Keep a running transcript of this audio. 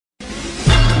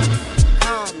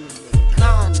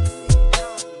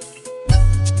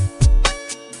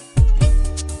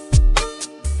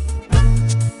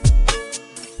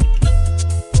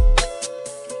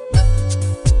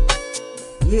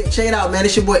Check it out, man.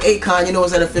 It's your boy Akon. You know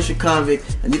it's at Official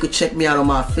Convict. And you can check me out on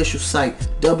my official site,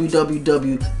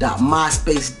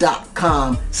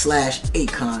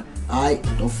 www.myspace.com/Akon. Alright?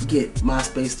 Don't forget,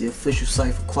 MySpace, the official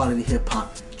site for quality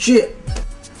hip-hop. Shit!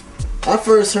 I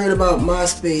first heard about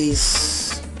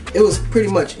MySpace, it was pretty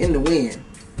much in the wind.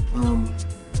 I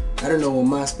didn't know what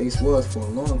MySpace was for a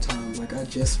long time. Like, I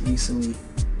just recently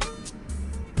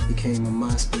became a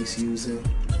MySpace user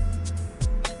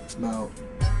about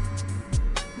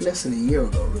less than a year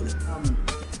ago, really.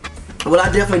 Well, I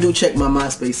definitely do check my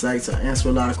MySpace sites. I answer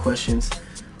a lot of questions.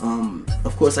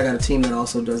 Of course, I got a team that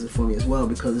also does it for me as well,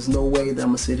 because there's no way that I'm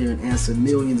gonna sit here and answer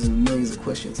millions and millions of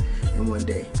questions in one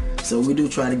day. So we do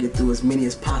try to get through as many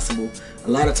as possible.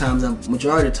 A lot of times,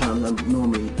 majority of times, I'm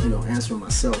normally, answering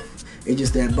myself. It's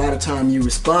just that by the time you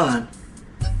respond,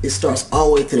 it starts all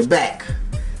the way to the back.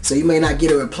 So you may not get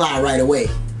a reply right away.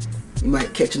 You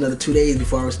might catch another 2 days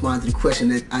before I respond to the question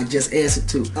that I just answered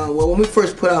to. Well, when we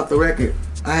first put out the record,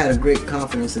 I had a great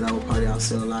confidence that I would probably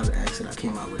outsell a lot of the acts that I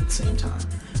came out with at the same time.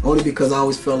 Only because I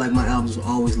always felt like my albums were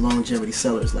always longevity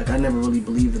sellers. Like, I never really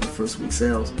believed in the first week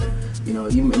sales.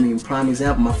 Prime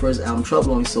example, my first album,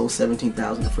 Trouble, only sold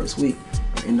 17,000 the first week.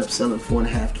 I ended up selling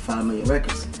 4.5 to 5 million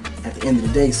records at the end of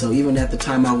the day. So even at the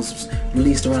time I was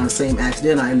released around the same acts,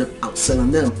 then I ended up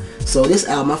outselling them. So this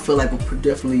album, I feel like will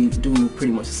definitely do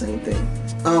pretty much the same thing.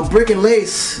 Brick and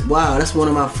Lace, wow, that's one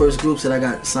of my first groups that I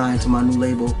got signed to my new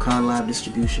label, Con Live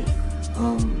Distribution.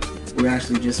 We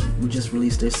just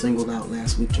released their single out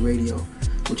last week to radio,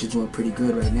 which is doing pretty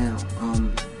good right now.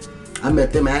 I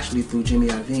met them actually through Jimmy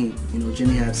Iovine.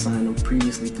 Jimmy had signed them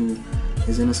previously through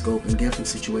his Interscope and Geffen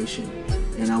situation,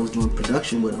 and I was doing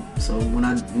production with him. So when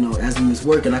as we was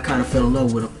working, I kind of fell in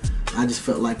love with him. I just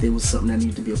felt like there was something that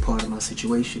needed to be a part of my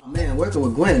situation. Man, working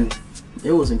with Gwen,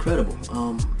 it was incredible.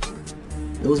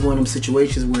 It was one of them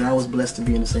situations where I was blessed to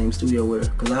be in the same studio with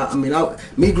her. Cause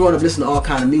me growing up listening to all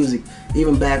kind of music,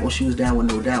 even back when she was down with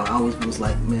No Doubt, I always was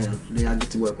like, man, I get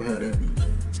to work with her. That'd be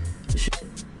the shit.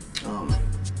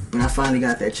 But I finally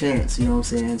got that chance, you know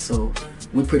what I'm saying? So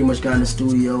we pretty much got in the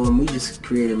studio and we just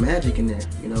created magic in there.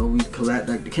 We collabed,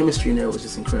 like the chemistry in there was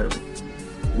just incredible.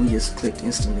 We just clicked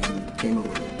instantly and came up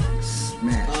with a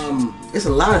smash. It's a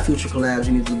lot of future collabs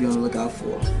you need to be on the lookout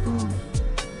for.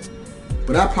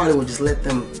 But I probably would just let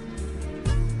them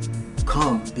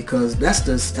come, because that's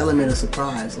the element of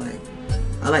surprise. Like,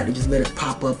 I like to just let it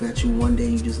pop up at you one day.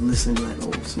 You just listen and be like,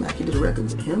 oh, Smack, you did a record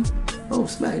with him? Oh,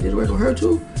 Smack, you did a record with her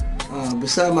too?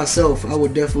 Beside myself, I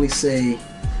would definitely say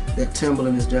that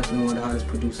Timbaland is definitely one of the hottest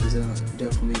producers that I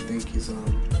definitely think is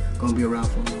going to be around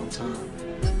for a long time.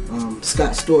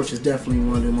 Scott Storch is definitely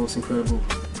one of the most incredible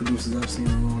producers I've seen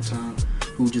in a long time,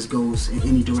 who just goes in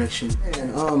any direction.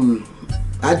 And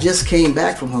I just came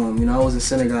back from home. I was in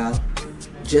Senegal,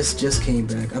 just came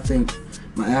back. I think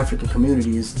my African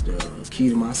community is the key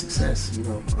to my success.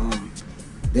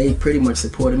 They pretty much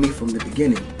supported me from the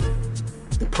beginning.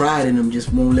 The pride in them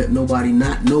just won't let nobody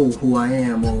not know who I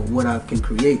am or what I can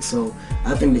create. So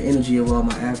I think the energy of all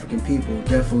my African people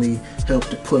definitely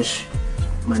helped to push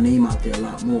my name out there a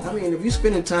lot more. I mean, if you're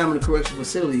spending time in a correctional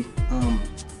facility,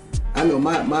 I know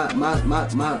my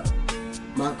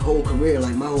whole career,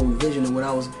 like my whole vision of what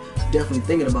I was definitely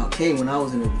thinking about came when I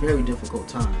was in a very difficult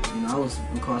time. I was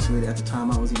incarcerated at the time.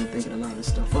 I was even thinking a lot of this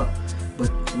stuff up. But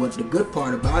what the good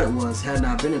part about it was, had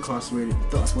I been incarcerated,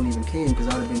 the thoughts wouldn't even came, because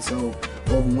I'd have been so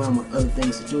overwhelmed with other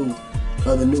things to do,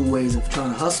 other new ways of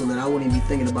trying to hustle, that I wouldn't even be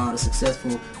thinking about a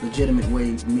successful, legitimate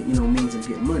way, means of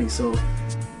getting money. So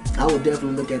I would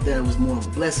definitely look at that as more of a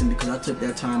blessing, because I took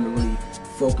that time to really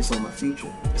focus on my future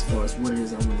as far as what it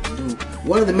is I wanted to do.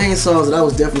 One of the main songs that I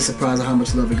was definitely surprised at how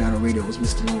much love it got on radio was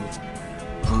Mr. Lonely.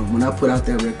 When I put out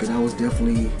that record, I was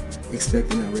definitely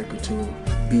expecting that record to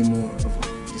be more of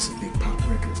just a big pop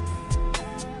record.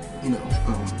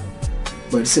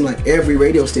 But it seemed like every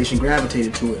radio station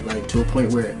gravitated to it, like to a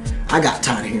point where I got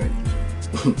tired of hearing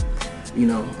it.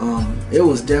 It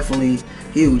was definitely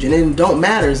huge. And then Don't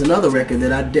Matter is another record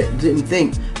that I didn't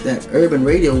think that urban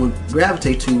radio would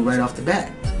gravitate to right off the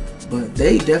bat. But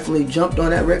they definitely jumped on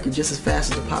that record just as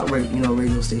fast as the pop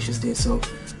radio stations did. So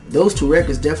those two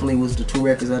records definitely was the two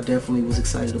records I definitely was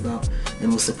excited about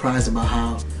and was surprised about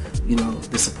how,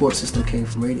 the support system came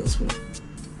from radios for them.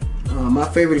 My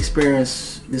favorite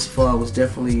experience this far was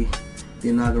definitely the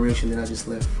inauguration that I just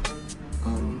left.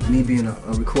 Me being a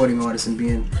recording artist and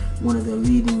being one of the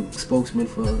leading spokesmen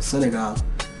for Senegal,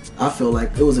 I feel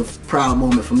like it was a proud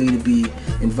moment for me to be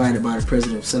invited by the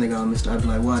president of Senegal, Mr.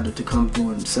 Abdoulaye Wade, to come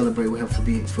through and celebrate with him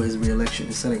for his re-election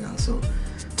in Senegal. So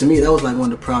to me, that was like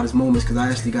one of the proudest moments, because I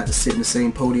actually got to sit in the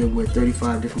same podium with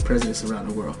 35 different presidents around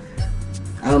the world.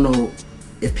 I don't know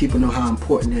if people know how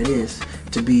important that is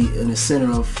to be in the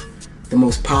center of the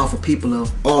most powerful people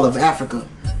of all of Africa,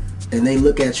 and they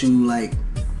look at you like,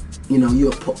 you know,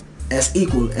 you're as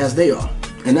equal as they are.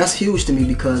 And that's huge to me,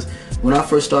 because when I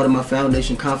first started my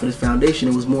foundation, Confidence Foundation,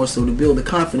 it was more so to build the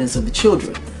confidence of the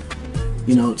children,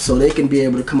 you know, so they can be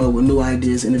able to come up with new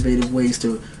ideas, innovative ways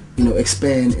to, you know,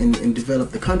 expand and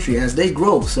develop the country as they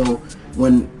grow. So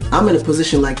when I'm in a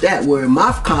position like that, where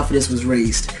my confidence was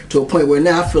raised to a point where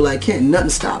now I feel like can't nothing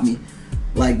stop me,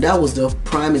 like that was the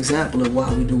prime example of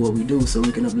why we do what we do, so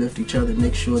we can uplift each other,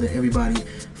 make sure that everybody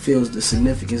feels the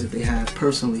significance that they have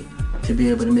personally to be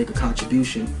able to make a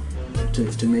contribution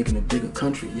to making a bigger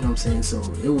country, you know what I'm saying? So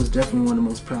it was definitely one of the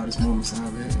most proudest moments I've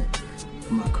ever had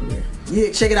in my career.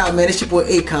 Yeah, check it out, man. It's your boy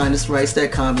Akon. That's right, it's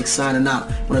that Convict signing out.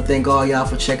 I want to thank all y'all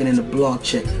for checking in the blog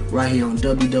check right here on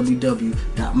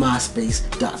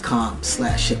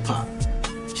www.myspace.com/hiphop.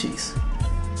 Cheers.